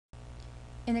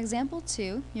In example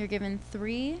 2, you're given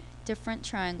 3 different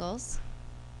triangles.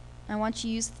 I want you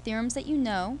to use the theorems that you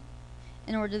know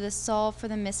in order to solve for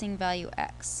the missing value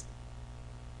x.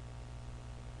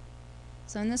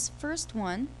 So in this first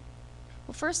one,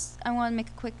 well, first I want to make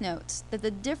a quick note that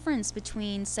the difference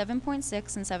between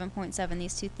 7.6 and 7.7,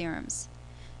 these two theorems,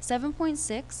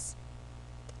 7.6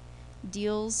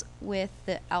 deals with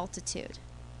the altitude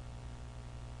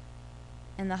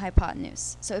and the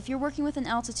hypotenuse. So if you're working with an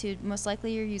altitude, most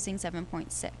likely you're using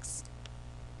 7.6.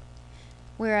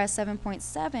 Whereas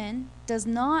 7.7 does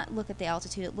not look at the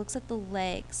altitude, it looks at the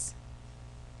legs.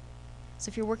 So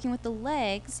if you're working with the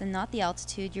legs and not the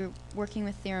altitude, you're working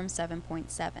with theorem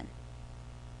 7.7.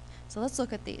 So let's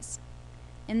look at these.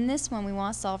 In this one, we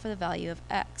want to solve for the value of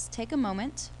x. Take a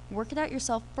moment, work it out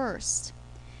yourself first,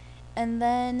 and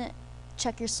then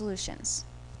check your solutions.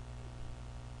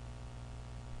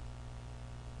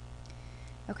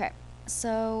 Okay,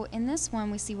 so in this one,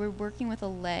 we see we're working with a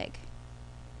leg,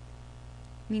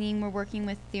 meaning we're working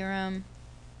with theorem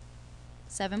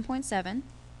 7.7,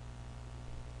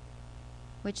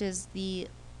 which is the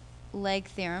leg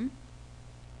theorem.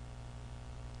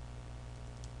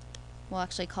 We'll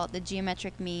actually call it the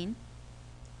geometric mean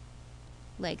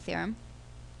leg theorem.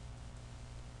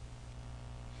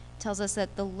 It tells us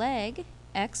that the leg,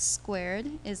 x squared,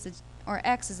 is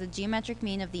x is the geometric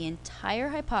mean of the entire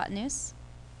hypotenuse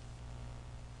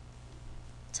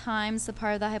times the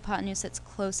part of the hypotenuse that's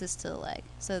closest to the leg,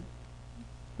 so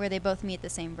where they both meet the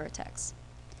same vertex.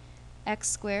 X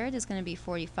squared is going to be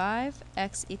 45.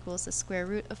 X equals the square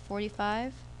root of 45.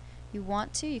 If you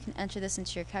want to, you can enter this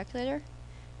into your calculator.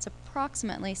 It's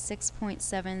approximately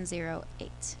 6.708.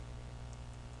 If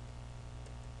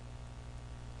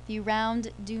you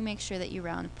round, do make sure that you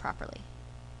round properly.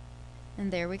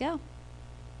 And there we go.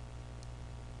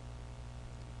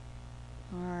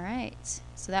 Alright,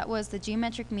 so that was the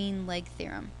geometric mean leg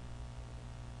theorem.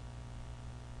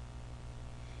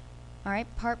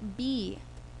 Alright, part B.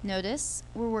 Notice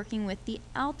we're working with the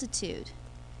altitude.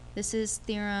 This is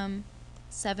theorem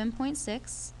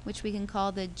 7.6, which we can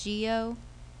call the geo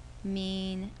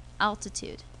mean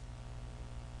altitude.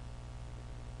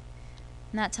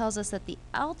 And that tells us that the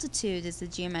altitude is the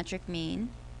geometric mean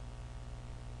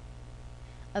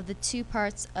of the two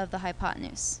parts of the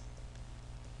hypotenuse.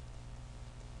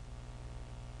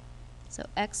 So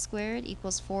x squared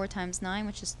equals 4 times 9,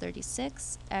 which is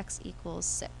 36. X equals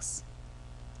 6.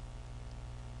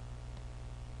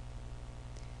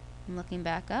 I'm looking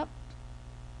back up.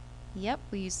 Yep,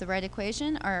 we use the right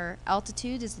equation. Our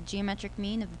altitude is the geometric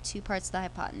mean of the two parts of the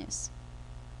hypotenuse.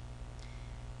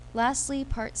 Lastly,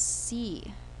 part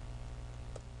C.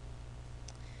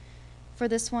 For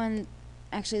this one,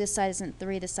 actually this side isn't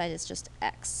 3, this side is just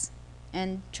x.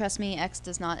 And trust me, x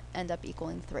does not end up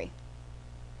equaling 3.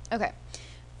 Okay,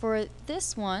 for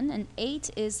this one, an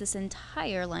 8 is this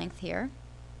entire length here.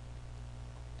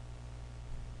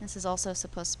 This is also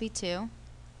supposed to be 2.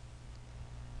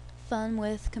 Fun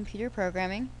with computer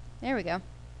programming. There we go.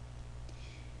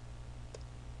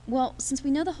 Well, since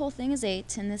we know the whole thing is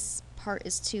 8 and this part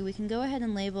is 2, we can go ahead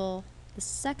and label the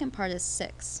second part as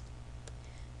 6.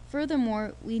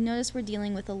 Furthermore, we notice we're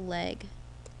dealing with a leg.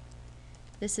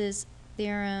 This is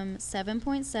theorem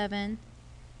 7.7,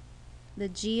 the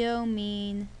geo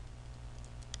mean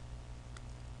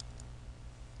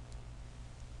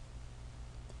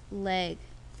leg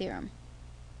theorem.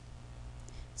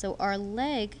 So our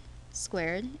leg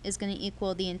squared is going to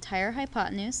equal the entire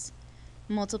hypotenuse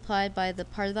multiplied by the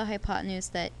part of the hypotenuse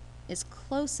that is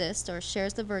closest or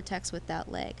shares the vertex with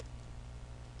that leg.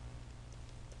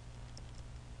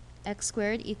 X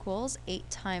squared equals 8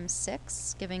 times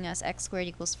 6, giving us x squared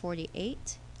equals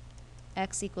 48.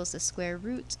 X equals the square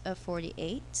root of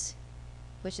 48,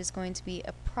 which is going to be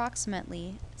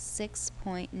approximately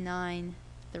 6.93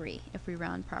 if we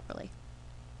round properly.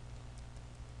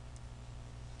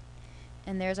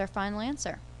 And there's our final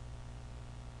answer.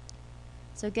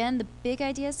 So again, the big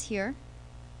ideas here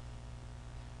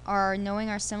are knowing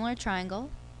our similar triangle,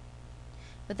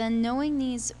 but then knowing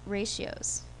these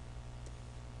ratios.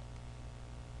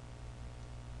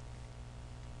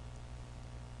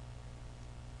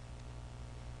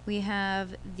 We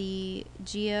have the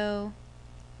geo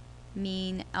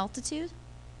mean altitude,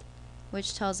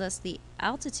 which tells us the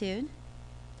altitude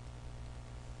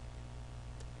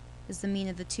is the mean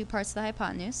of the two parts of the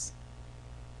hypotenuse.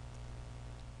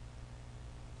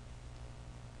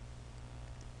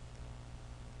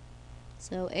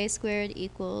 So a squared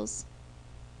equals,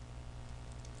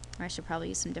 or I should probably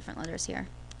use some different letters here,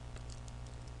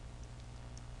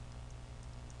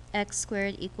 x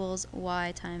squared equals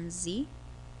y times z.